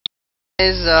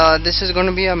This is going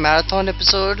to be a marathon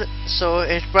episode, so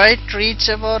it might reach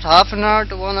about half an hour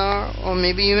to 1 hour, or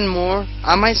maybe even more.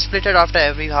 I might split it after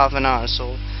every half an hour.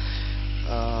 So,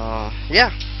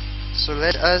 yeah. So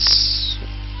let us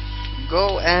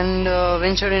go and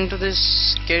venture into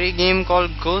this scary game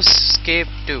called Ghostscape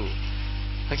 2.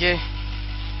 Okay.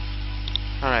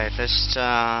 Alright, let's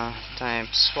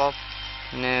type swap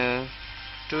no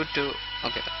 22.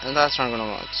 Okay, that's not gonna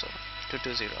work. So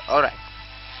 220. Alright.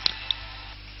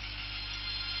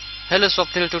 Hello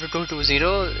Swapnil 2220.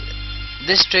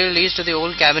 This trail leads to the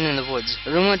old cabin in the woods,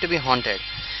 rumored to be haunted.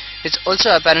 It's also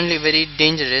apparently very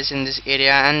dangerous in this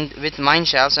area, and with mine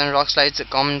shafts and rock slides a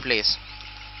commonplace.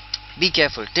 Be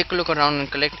careful, take a look around and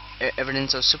collect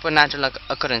evidence of supernatural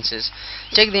occurrences.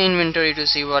 Check the inventory to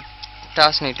see what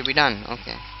tasks need to be done.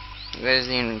 Okay, where is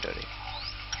the inventory?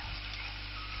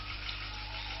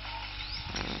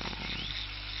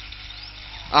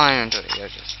 Inventory, here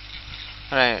it is.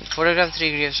 Alright, photograph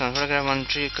 3 gravestones, photograph 1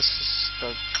 tree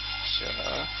sculpture,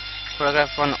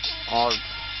 photograph 1 orb.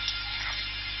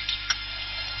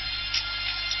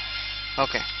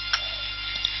 Okay.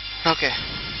 Okay.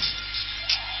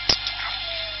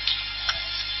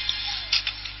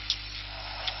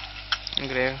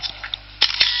 Grave.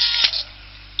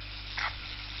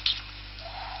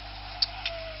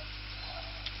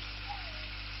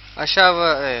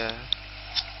 Ashava.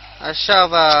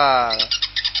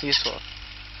 Useful.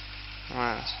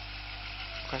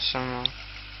 Question mark.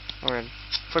 Okay.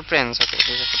 Footprints. Okay,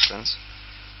 these are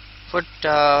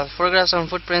footprints. Photographs on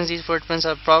footprints. These footprints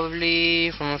are probably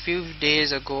from a few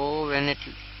days ago when it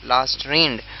last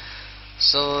rained.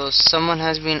 So someone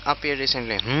has been up here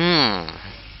recently.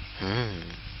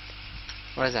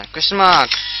 What is that? Question mark.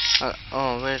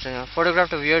 Wait.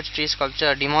 Photographed a weird tree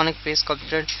sculpture, a demonic face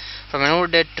sculpted from an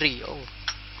old dead tree. Oh,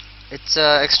 it's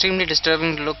extremely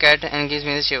disturbing to look at and gives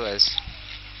me the shivers.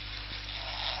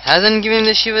 Hasn't given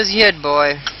the shivers yet,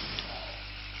 boy.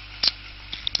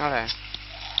 Alright.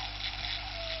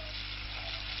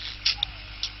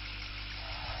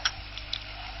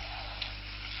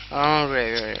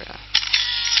 Great.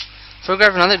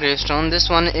 Photograph another gravestone. This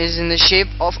one is in the shape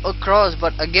of a cross,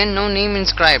 but again no name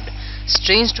inscribed.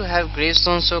 Strange to have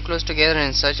gravestones so close together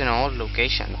in such an odd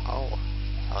location. Oh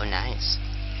nice.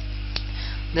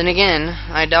 Then again,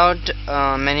 I doubt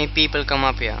many people come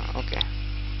up here. Okay.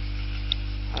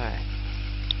 Alright.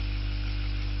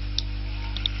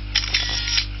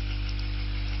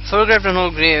 Photographed an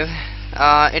old grave.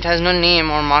 It has no name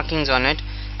or markings on it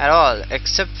at all,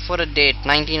 except for a date,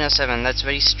 1907. That's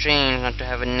very strange not to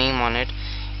have a name on it,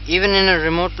 even in a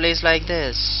remote place like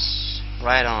this.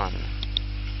 Right on.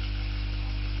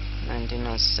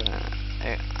 1907.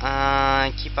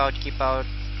 Keep out.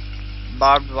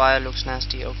 Barbed wire looks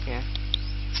nasty. Okay.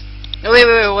 No, wait.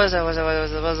 What's that? What's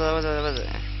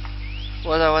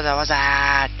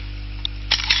that?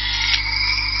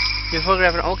 You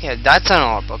photographed an. Okay, that's an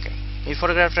orb. Okay. You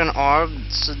photographed an orb.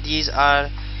 So these are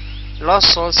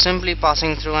lost souls simply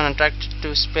passing through and attracted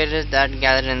to spirits that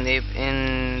gather in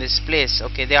this place.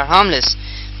 Okay, they are harmless.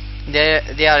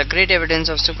 They are great evidence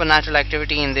of supernatural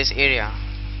activity in this area.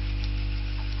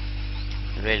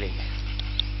 Really?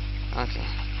 Okay.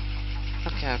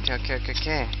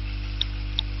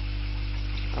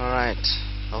 Alright.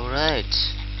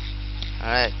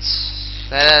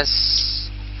 Let us.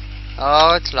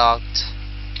 Oh, it's locked.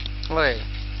 Wait.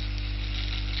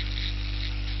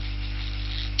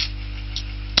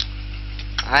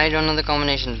 I don't know the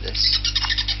combination of this.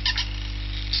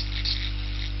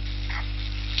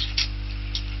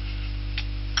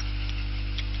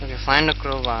 Okay, find a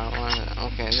crowbar.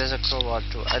 Okay, there's a crowbar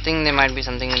too. I think there might be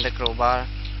something in the crowbar.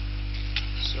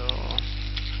 So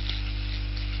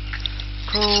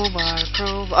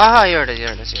crowbar. Here it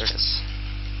is.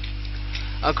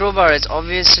 A crowbar is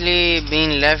obviously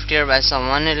being left here by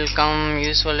someone. It'll come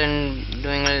useful in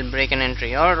doing a little break and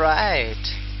entry. Alright.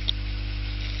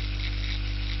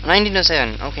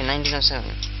 1907. Okay,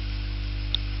 1907.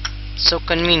 So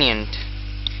convenient.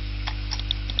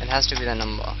 It has to be the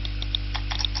number.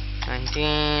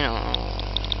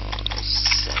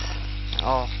 1907.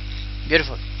 Oh,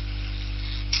 beautiful.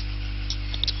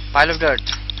 Pile of dirt.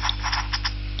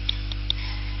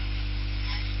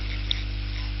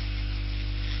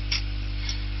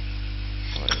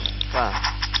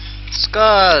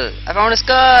 Skull. I found a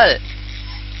skull.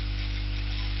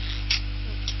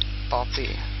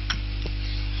 Poppy.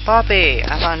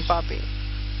 I found Poppy.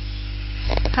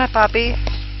 Hi, Poppy.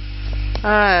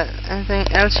 Anything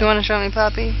else you want to show me,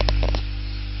 Poppy?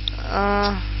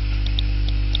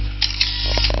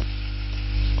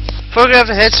 Photographed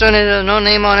headstone, it has no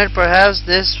name on it. Perhaps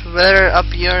this weather up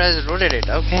here has eroded it.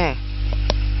 Okay.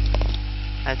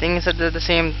 I think I said the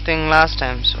same thing last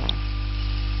time, so.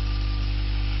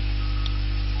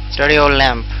 Dirty old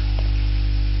lamp.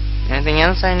 Anything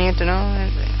else I need to know?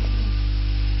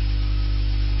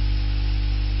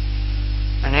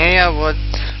 An area worth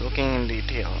looking in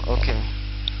detail. Okay.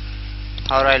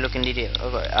 How do I look in detail?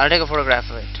 Okay, I'll take a photograph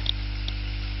of it.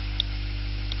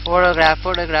 Photograph.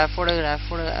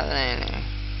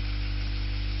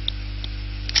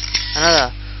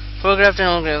 Another. Photographed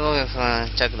and okay, fine.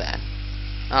 Check that.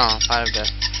 Oh, file up there.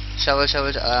 Shovel.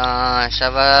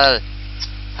 Shovel.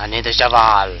 I need the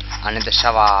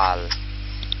shovel.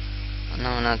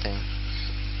 No, nothing.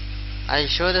 Are you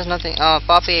sure there's nothing? Oh,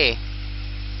 puppy.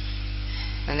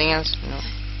 Anything else? No.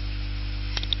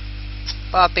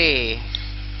 Puppy.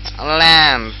 A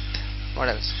lamp. What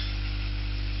else?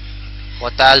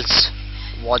 What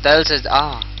else is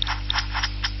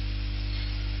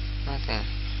nothing.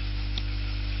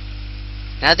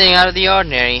 Nothing out of the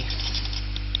ordinary.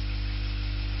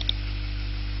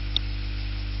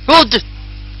 Oh,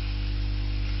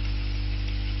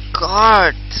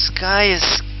 God, this guy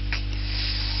is.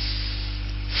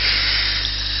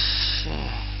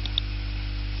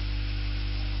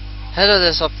 Hello,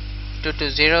 this up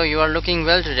 220. You are looking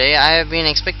well today. I have been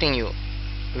expecting you.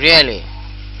 Really.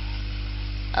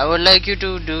 I would like you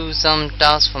to do some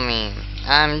tasks for me.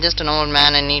 I am just an old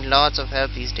man and need lots of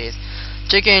help these days.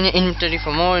 Check your inventory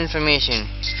for more information.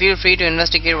 Feel free to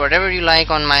investigate whatever you like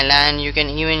on my land. You can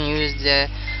even use that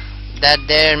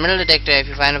metal detector if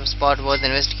you find a spot worth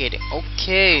investigating.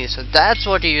 Okay, so that's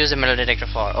what you use the metal detector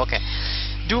for. Okay.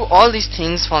 Do all these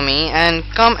things for me and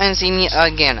come and see me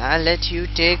again. I'll let you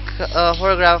take a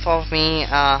photograph of me.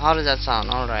 How does that sound?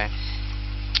 Alright.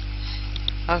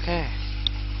 Okay.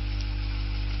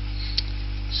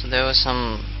 So there was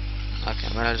some. Okay,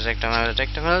 metal detector.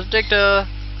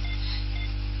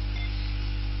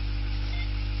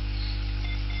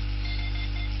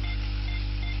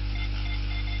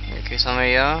 Okay, somewhere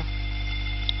here.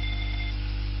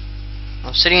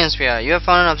 Obsidian spear. You have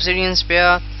found an obsidian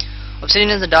spear.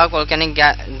 Obsidian is a dark volcanic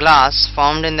glass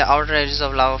formed in the outer edges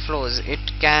of lava flows.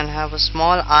 It can have a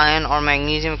small iron or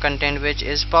magnesium content, which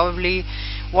is probably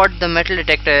what the metal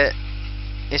detector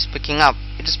is picking up.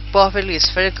 It is perfectly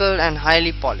spherical and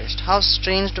highly polished. How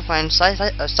strange to find such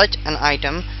an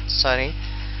item,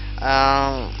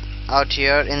 out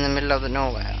here in the middle of the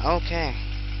nowhere. Okay.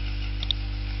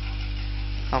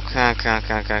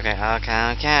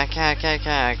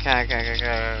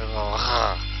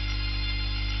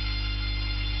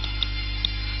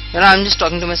 You know, I'm just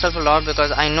talking to myself a lot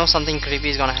because I know something creepy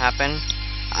is gonna happen.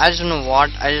 I just don't know what.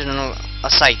 I just don't know. A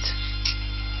scythe.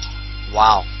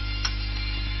 Wow.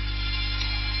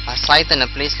 A scythe in a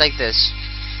place like this.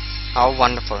 How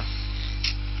wonderful.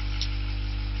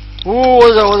 Ooh,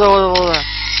 what's that?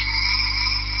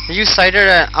 You sighted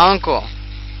an Anko.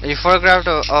 You photographed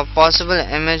a possible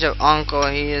image of Anko.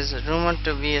 He is rumored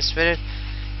to be a spirit.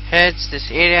 Heads this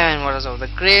area and waters of the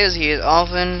graves. He is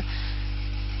often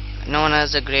known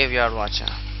as the graveyard watcher.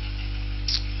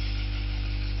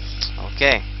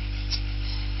 Okay.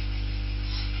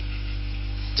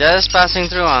 Just passing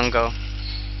through Anko.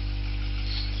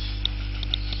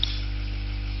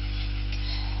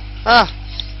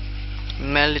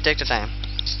 Metal detector time.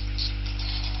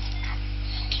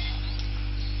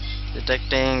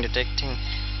 Detecting.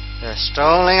 They're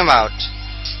strolling about.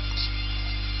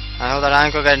 I hope that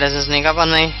Anko guy doesn't sneak up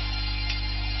on me.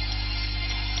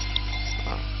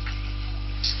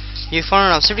 You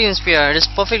found an obsidian spear. It is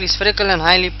perfectly spherical and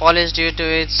highly polished due to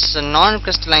its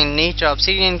non-crystalline nature.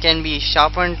 Obsidian can be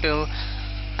sharpened to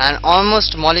an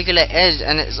almost molecular edge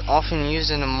and is often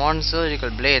used in modern surgical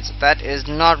blades. That is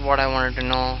not what I wanted to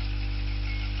know.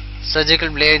 Surgical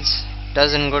blades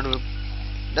doesn't go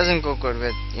good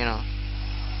with, you know,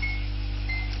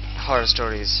 horror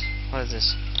stories. What is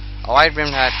this? A white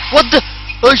brimmed hat. What the?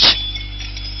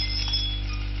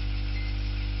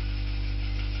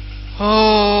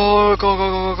 Oh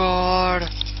God.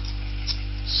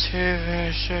 Save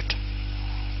it.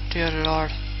 Dear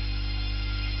Lord.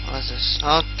 What is this?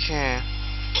 Okay.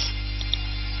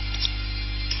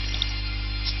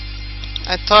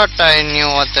 I thought I knew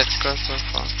what that was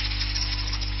for.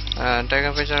 Take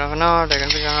a picture of now.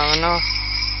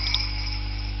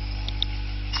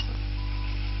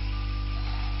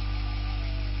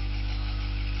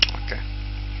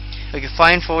 Okay,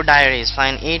 find 4 diaries,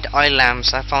 find 8 oil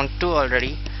lamps. I found 2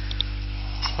 already.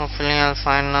 Hopefully I'll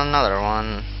find another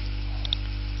one.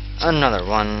 Another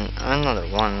one.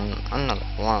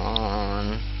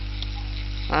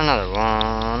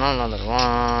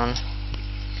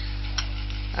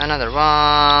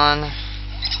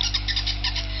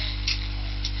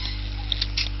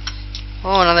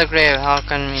 Oh, another grave. How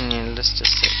convenient. Let's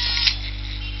just say.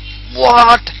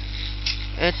 What?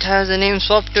 It has a name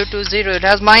swap 220. It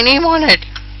has my name on it.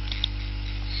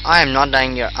 I am not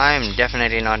dying here. I am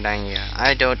definitely not dying here.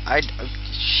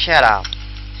 Shut up.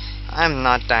 I am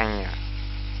not dying here.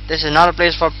 This is not a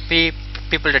place for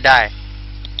people to die.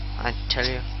 I tell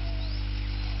you.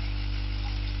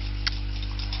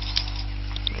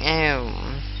 Ew.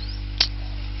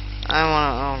 I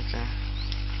wanna. Okay.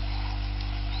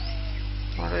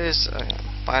 What is a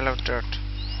pile of dirt?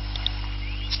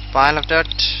 Pile of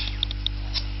dirt.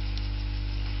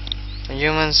 A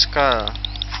human skull.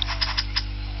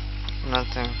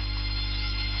 Nothing.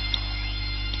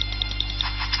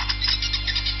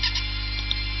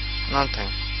 Nothing.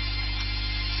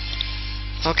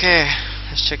 Okay,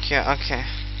 let's check here. Okay.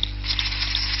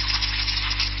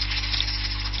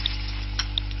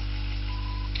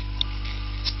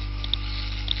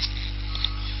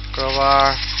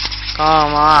 Crowbar.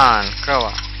 Come on,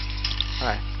 crowbar.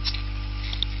 Alright.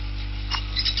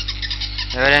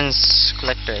 Evidence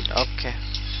collected. Okay.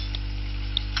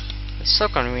 It's so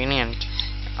convenient.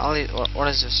 What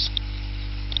is this?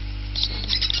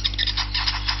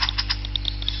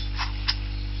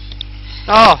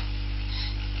 Oh!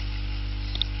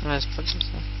 Let's put this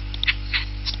in.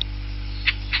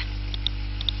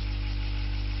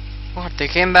 What? They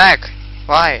came back?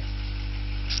 Why?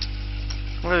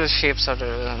 What are the shapes of it?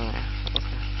 Okay.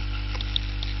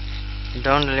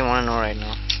 Don't really want to know right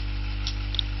now.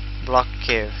 Block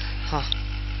cave. Huh.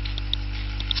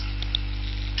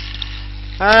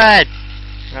 Alright.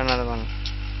 Got another one.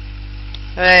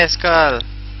 Hey, skull.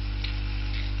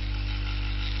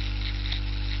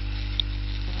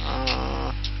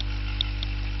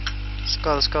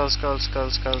 Skull.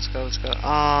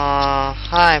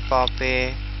 Hi,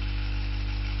 Poppy.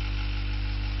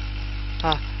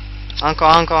 Huh. Uncle,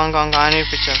 I need a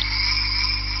picture.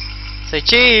 Say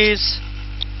cheese.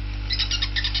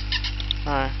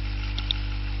 Alright.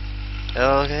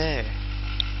 Okay.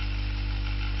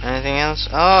 Anything else?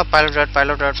 Oh, pile of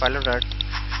dirt.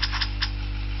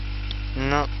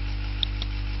 No.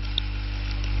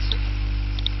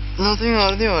 Nothing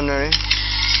out of the ordinary.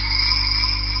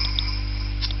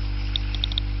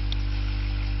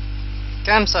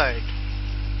 Campsite.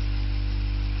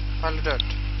 Pile of dirt.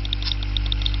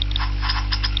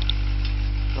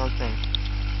 Nothing.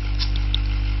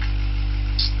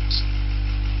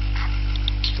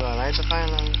 So I light the fire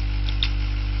now.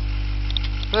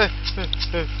 Alright.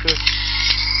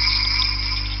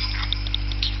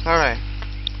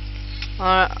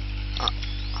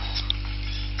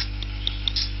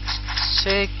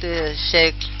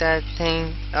 Shake that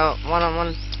thing. Oh,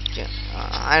 one.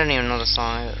 I don't even know the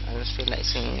song. I just feel like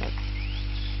singing it.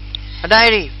 A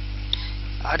diary.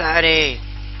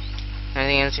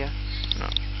 Anything else here? No.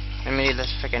 Let me read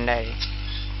this freaking diary.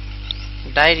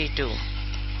 Diary 2.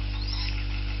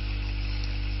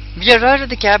 We arrived at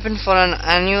the cabin for an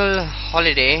annual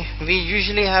holiday. We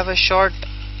usually have a short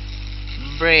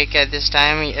break at this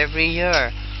time every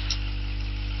year.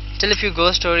 Tell a few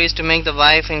ghost stories to make the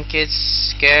wife and kids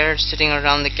scared. Sitting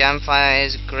around the campfire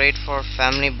is great for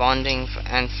family bonding,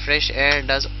 and fresh air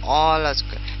does all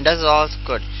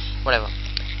good. Whatever.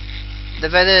 The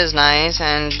weather is nice,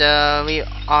 and we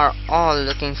are all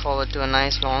looking forward to a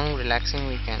nice, long, relaxing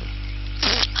weekend.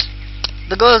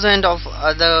 The girls went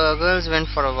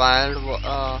for a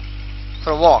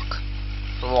walk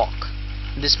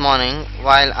this morning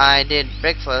while I did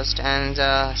breakfast, and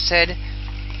said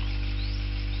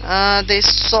they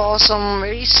saw some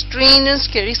very strange and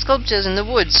scary sculptures in the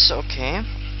woods. Okay.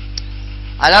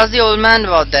 I'll ask the old man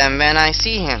about them when I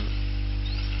see him.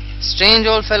 Strange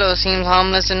old fellow seems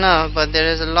harmless enough, but there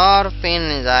is a lot of pain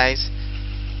in his eyes.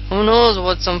 Who knows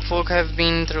what some folk have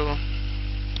been through.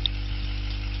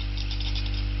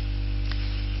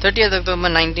 30th October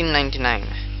 1999.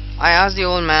 I asked the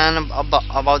old man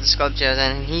about the sculptures,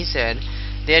 and he said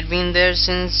they had been there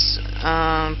since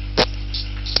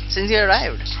he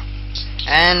arrived,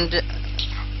 and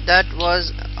that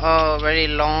was a very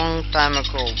long time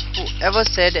ago. Whoever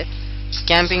said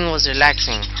camping was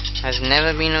relaxing has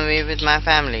never been away with my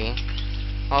family.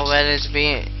 Oh well, it's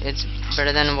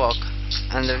better than work,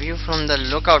 and the view from the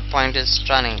lookout point is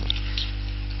stunning.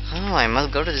 Oh, I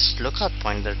must go to this lookout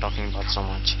point they're talking about so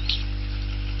much.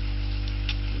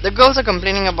 The girls are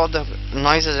complaining about the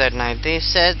noises at night. They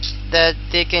said that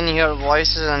they can hear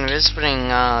voices and whispering,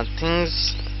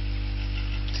 things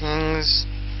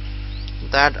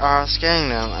that are scaring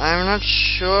them. I'm not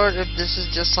sure if this is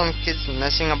just some kids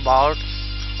messing about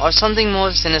or something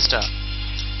more sinister.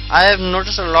 I have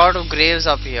noticed a lot of graves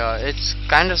up here. It's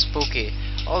kind of spooky.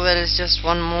 Oh well, it's just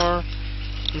one more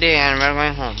day and we're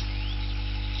going home.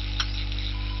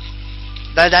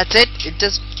 That's it? It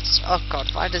just... Oh god,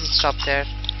 why does it stop there?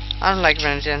 I don't like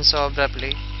when it ends so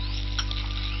abruptly.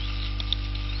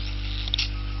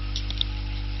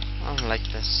 I don't like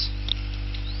this.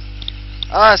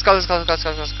 Ah, skull.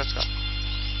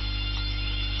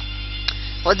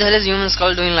 What the hell is human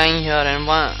skull doing lying here? And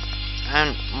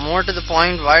more to the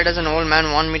point, why does an old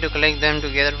man want me to collect them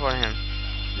together for him?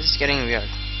 This is getting weird.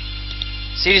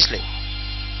 Seriously.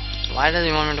 Why does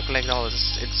he want me to collect all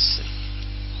this? It's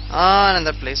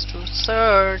another place to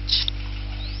search.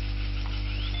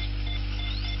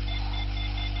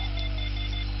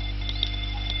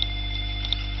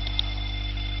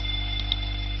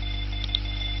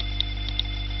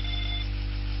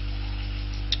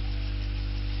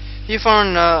 He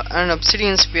found an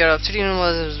obsidian spear. Obsidian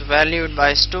was valued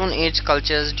by Stone Age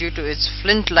cultures due to its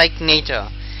flint-like nature.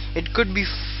 It could be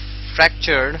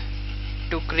fractured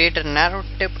to create a narrow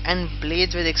tip and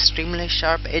blades with extremely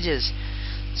sharp edges.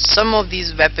 Some of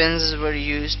these weapons were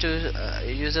used to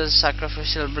use as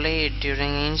sacrificial blade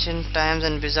during ancient times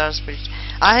and bizarre spirits.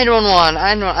 I don't want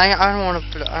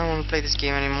to play this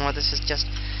game anymore. This is just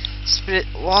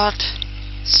spiritual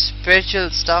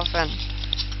stuff and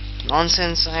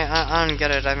nonsense. I don't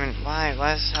get it. I mean, why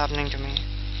is this happening to me?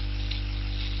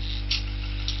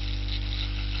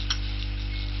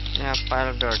 Yeah, pile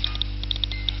of dirt.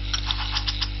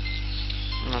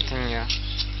 Nothing here.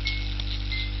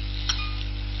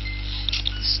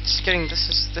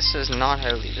 This is not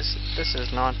healthy. This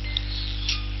is not.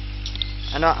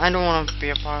 I don't want to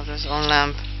be a part of this. On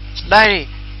lamp, diary.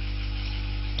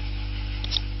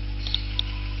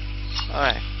 All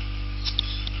right.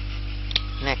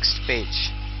 Next page.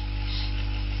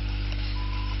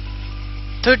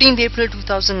 13th April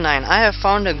 2009. I have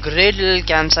found a great little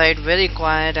campsite, very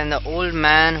quiet, and the old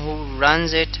man who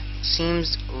runs it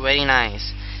seems very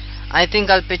nice. I think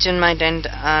I'll pitch in my tent.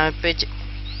 I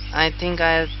think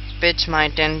I'll pitch my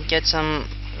tent, get some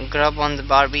grub on the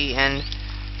barbie, and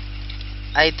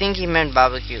I think he meant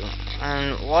barbecue.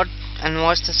 And watch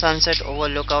the sunset over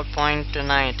Lookout Point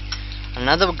tonight.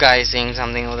 Another guy saying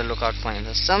something over the Lookout Point.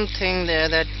 There's something there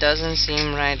that doesn't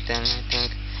seem right then, I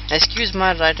think. Excuse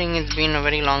my writing, it's been a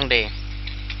very long day.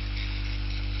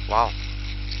 Wow.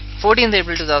 14th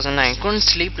April 2009. Couldn't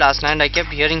sleep last night. I kept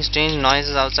hearing strange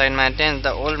noises outside my tent.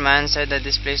 The old man said that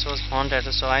this place was haunted,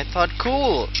 so I thought,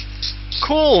 cool.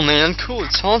 Cool, man, cool.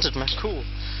 It's haunted, man, cool.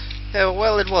 Yeah,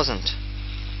 well, it wasn't.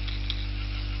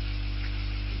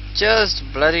 Just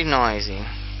bloody noisy.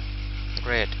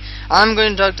 Great. I'm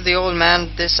going to talk to the old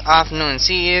man this afternoon,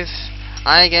 see if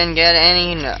I can get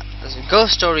any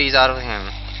ghost stories out of him.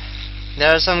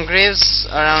 There are some graves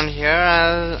around here.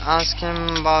 I'll ask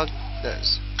him about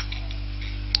this.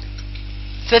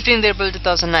 15th April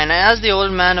 2009. I asked the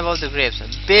old man about the graves. A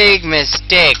big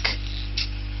mistake.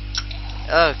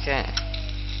 Okay.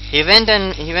 He went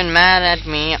mad at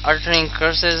me, uttering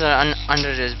curses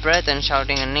under his breath and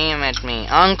shouting a name at me.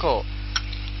 Uncle!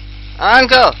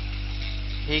 Uncle!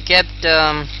 He kept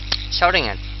shouting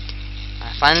it.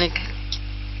 I finally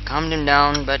calmed him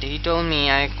down, but he told me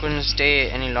I couldn't stay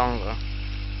any longer.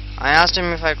 I asked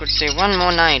him if I could stay one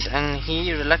more night, and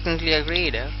he reluctantly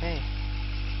agreed. Okay.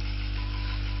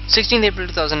 16th April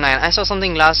 2009. I saw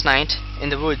something last night in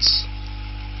the woods.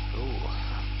 Ooh.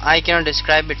 I cannot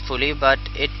describe it fully, but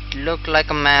it looked like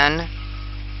a man,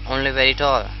 only very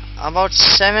tall, about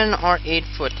 7 or 8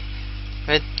 foot,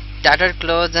 with tattered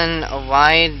clothes and a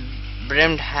wide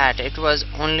brimmed hat. It was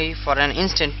only for an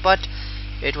instant, but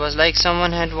it was like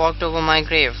someone had walked over my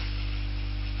grave.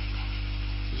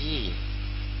 Yee.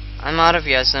 I'm out of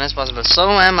here as soon as possible. So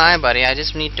am I, buddy. I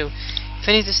just need to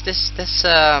finish this.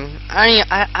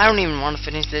 I don't even want to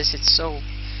finish this. It's so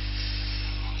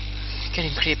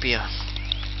getting creepier.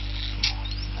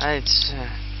 I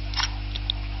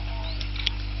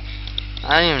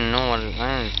don't even know what.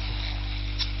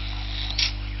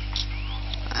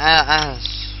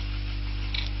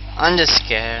 I'm just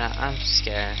scared. I'm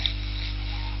scared.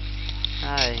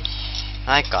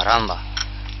 Ay caramba.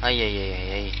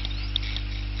 Ay.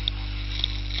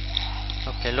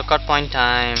 Okay, lookout point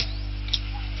time.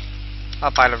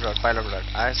 A pile of dirt.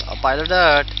 I saw a pile of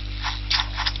dirt.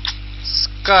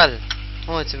 Skull.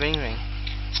 Oh, it's a wedding ring.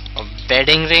 A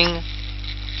bedding ring.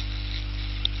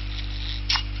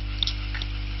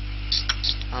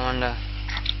 I wonder.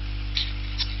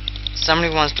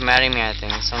 Somebody wants to marry me, I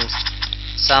think.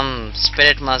 Some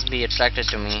spirit must be attracted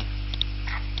to me.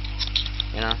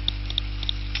 You know?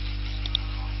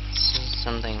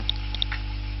 Something.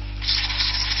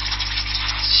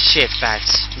 Shit,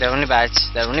 bats. They're only bats.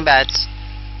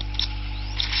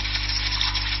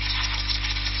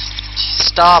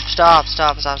 Stop, stop,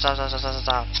 stop, stop, stop, stop, stop, stop,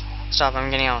 stop. Stop, I'm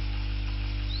getting out.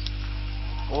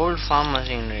 Old farm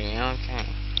machinery, okay.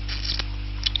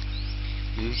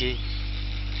 Okay.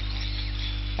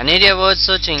 An area worth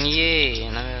searching, yay,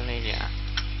 another area.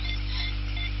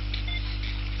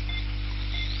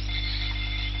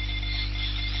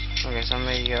 Okay,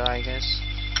 somewhere here, I guess.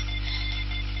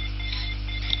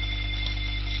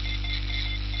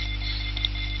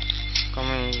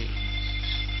 Coming.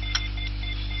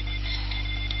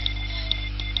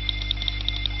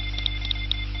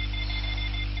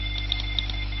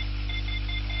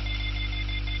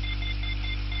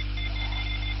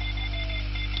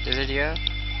 Is it here?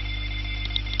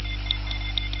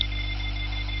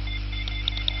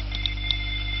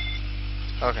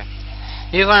 Okay.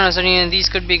 You find obsidian. These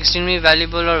could be extremely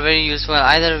valuable or very useful.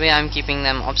 Either way, I'm keeping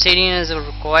them. Obsidian is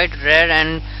quite rare,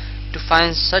 and to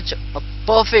find such a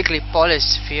perfectly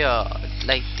polished sphere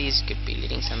like these could be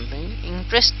leading something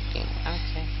interesting.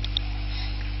 Okay.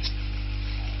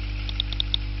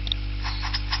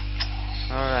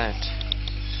 Alright.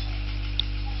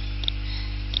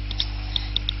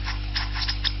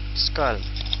 Skull.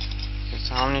 Okay,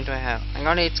 so how many do I have? I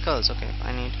got 8 skulls. Okay,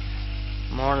 I need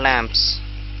more lamps.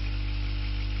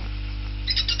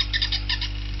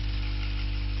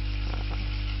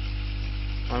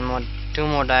 Two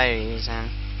more diaries and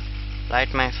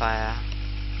light my fire.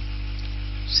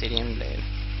 Obsidian blade.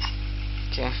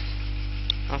 Okay.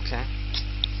 Okay.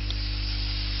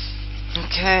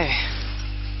 Okay.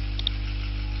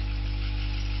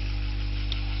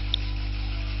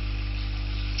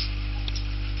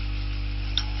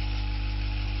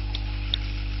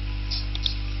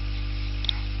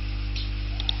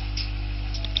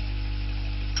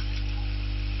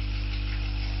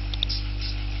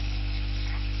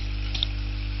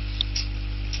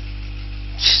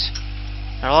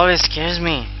 It always scares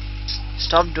me.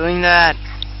 Stop doing that.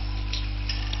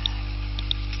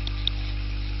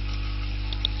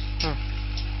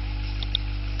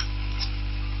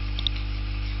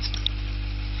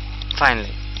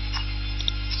 Finally.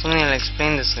 Something will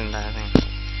explain this in that thing.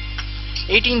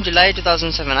 18 July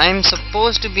 2007. I am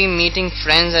supposed to be meeting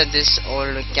friends at this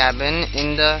old cabin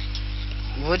in the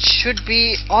woods. Should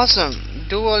be awesome.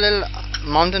 Do a little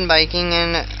mountain biking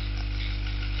and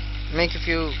make a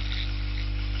few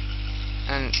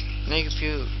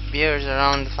beers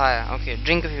around the fire. Okay,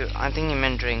 drink a few. I think he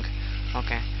meant drink.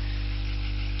 Okay.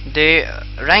 They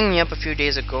rang me up a few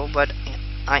days ago, but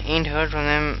I ain't heard from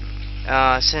them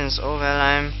since. Oh well,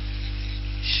 I'm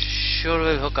sure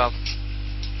we'll hook up.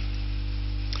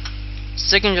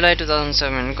 2nd July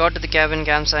 2007. Got to the cabin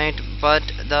campsite, but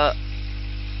the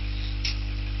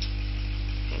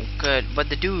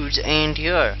dudes ain't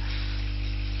here.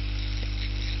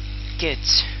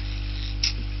 Kids.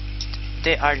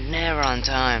 They are never on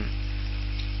time.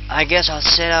 I guess I'll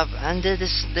set up, and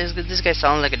this guy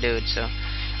sounds like a dude, so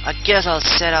I guess I'll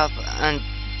set up and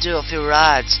do a few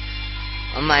rides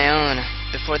on my own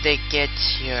before they get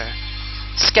here.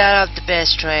 Scout out the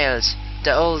best trails.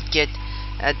 The old kid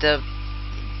at the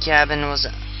cabin was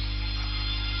a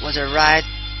right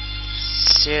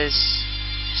serious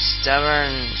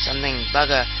stubborn something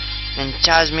bugger and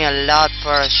charged me a lot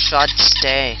for a short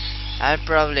stay. I'd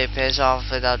probably piss off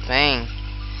without paying.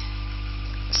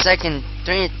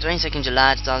 22nd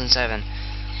July 2007.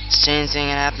 Strange thing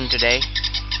had happened today.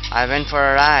 I went for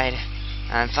a ride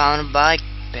and found a bike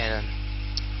pedal.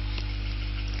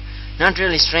 Not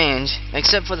really strange,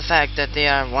 except for the fact that they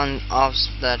are one-offs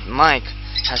that Mike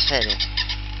has fitted.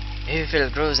 He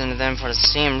fell grows into them for the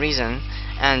same reason,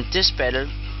 and this pedal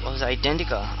was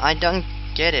identical. I don't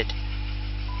get it.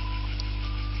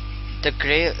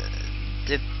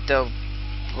 The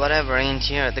whatever ain't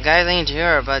here. The guys ain't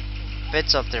here, but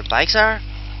bits of their bikes are.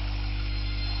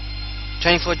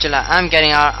 24th July. I'm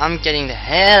getting out. I'm getting the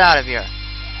hell out of here.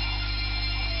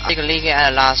 I took a leak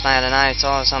at last night, and I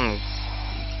saw some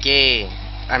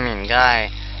guy.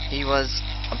 He was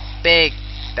a big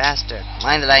bastard.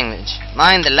 Mind the language.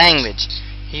 Mind the language.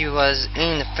 He was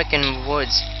in the frickin'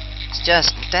 woods,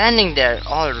 just standing there,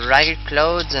 all ragged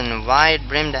clothes and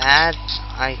wide-brimmed hat.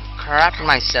 I crapped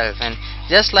myself, and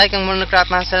just like I'm gonna crap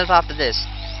myself after this.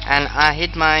 And I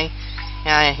hid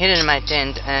in my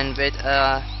tent, and with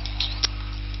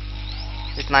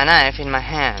my knife in my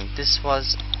hand. This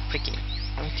was freaky.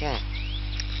 Okay.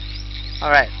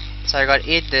 Alright. So I got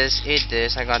 8 this,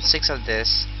 I got 6 of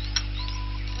this.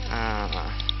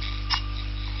 I'm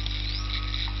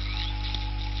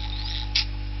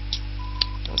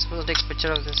supposed to take a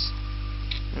picture of this.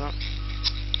 No.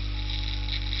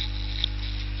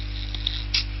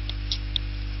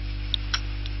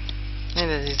 Hey,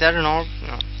 is that an orb?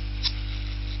 No.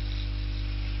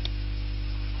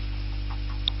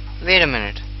 Wait a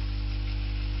minute.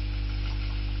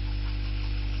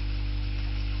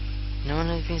 No one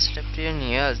has been slept here in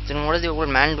years. Then what is the old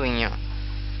man doing here?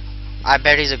 I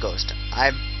bet he's a ghost.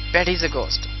 I bet he's a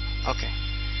ghost. Okay.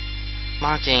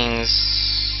 Markings.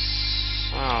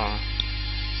 Oh.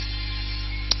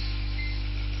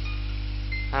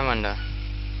 I wonder.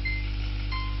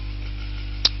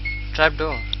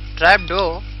 Trapdoor.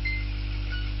 Trapdoor?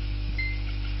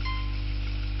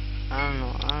 I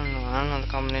don't know the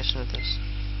combination of this.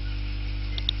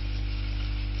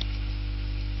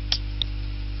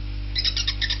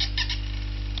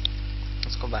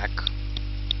 Let's go back.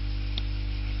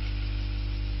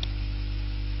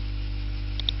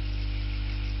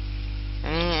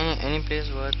 Any place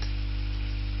worth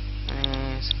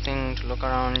something to look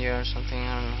around here or something,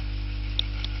 I don't know.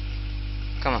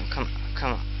 Come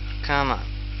on.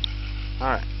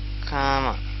 Alright, come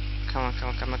on.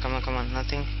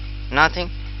 Nothing?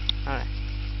 Alright.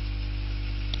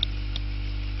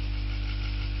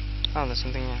 Oh, there's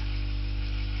something here.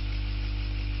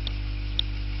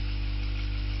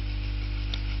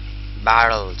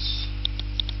 Barrels.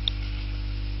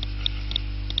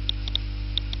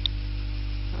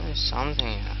 There's something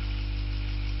here.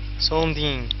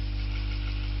 Something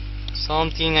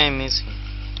I'm missing.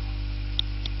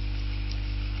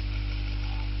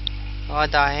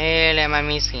 What the hell am I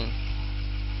missing?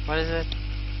 What is it?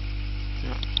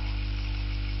 No.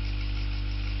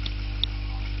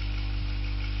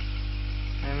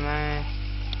 Am I?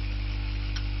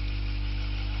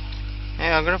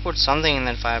 Hey, I'm gonna put something in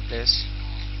that fireplace.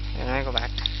 Let me go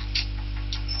back.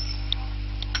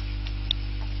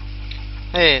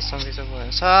 Hey, some piece of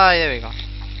wood. Ah, there we go.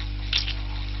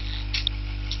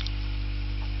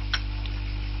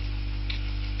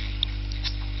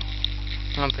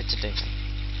 I'm picture taken.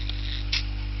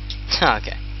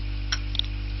 Okay.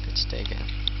 Picture taken.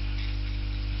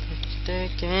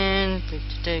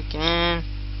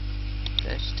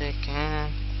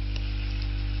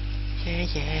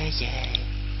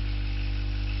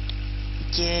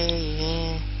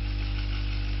 Yeah.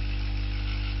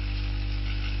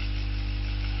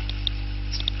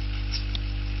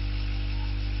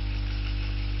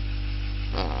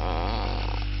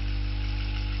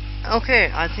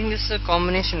 Okay, I think this is a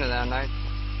combination of that, right?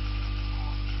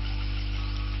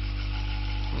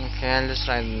 Okay, I'll just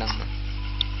write it down.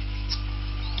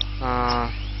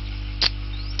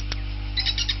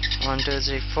 1, 2,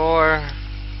 3, 4.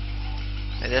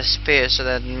 There's space, so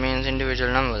that means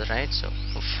individual numbers, right? So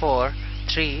 4,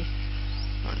 3,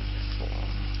 1, 4,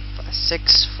 5,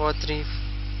 6, 4, 3,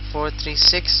 4, 3,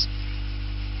 6,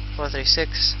 4, 3,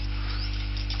 6.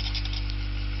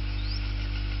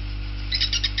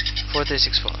 4, 3,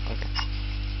 6, 4. Okay.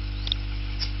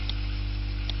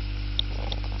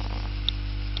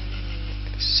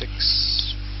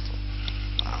 6.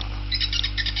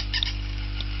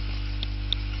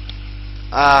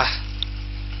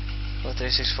 4, 3,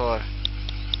 6, 4.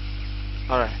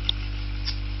 Alright.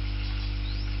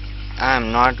 I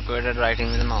am not good at writing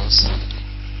with the mouse.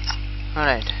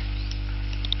 Alright.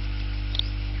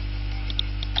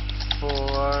 4.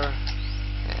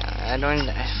 Yeah,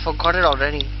 I forgot it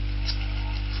already.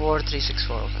 4, 3, 6,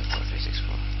 4. Okay, 4, 3, 6,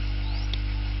 4.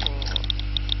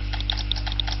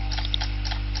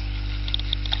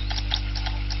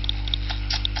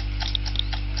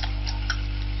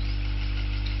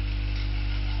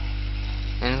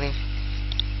 Anything?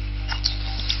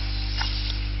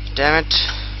 Damn it.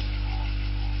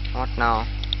 Not now.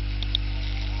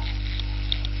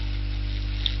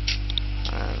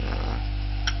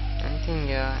 Anything?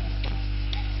 Yeah.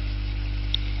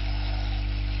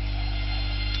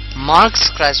 Mark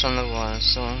scratched on the wall,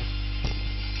 so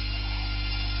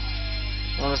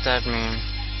what does that mean?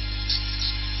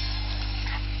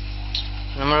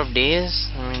 Number of days?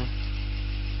 I mean,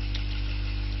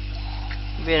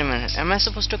 wait a minute, am I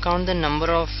supposed to count the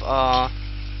number of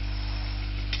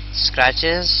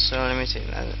scratches? So let me see,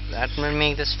 that will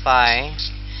make this 5,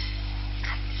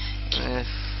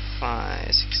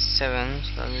 5, 6, 7, so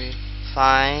that'll be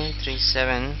 5, 3,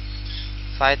 7,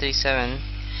 5, 3, 7,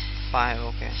 5,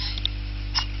 okay.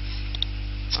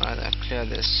 Alright, I'll clear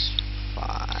this.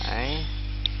 5,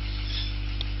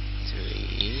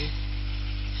 3,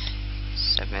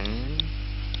 7,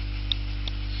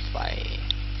 5.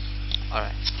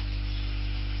 Alright.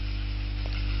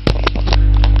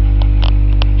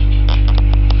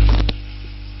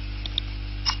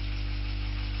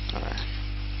 Alright.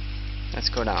 Let's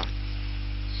go down.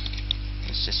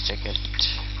 Let's just check it.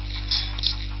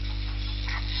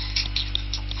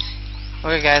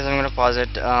 Okay guys, I'm gonna pause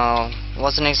it.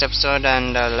 What's the next episode,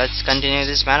 and let's continue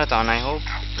this marathon. I hope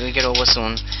we get over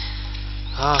soon.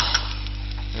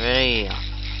 Very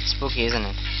spooky, isn't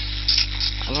it?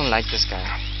 I don't like this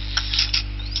guy.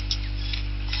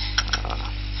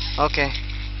 Okay.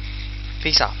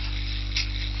 Peace out.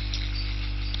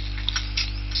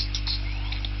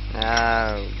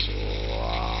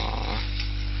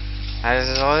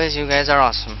 As always, you guys are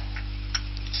awesome.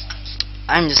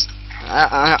 I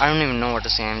don't even know what to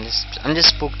say. I'm just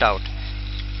spooked out.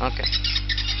 Okay.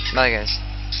 Bye guys.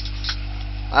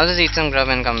 I'll just eat some grub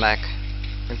and come back,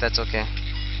 if that's okay.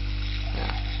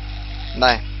 Yeah.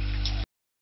 Bye.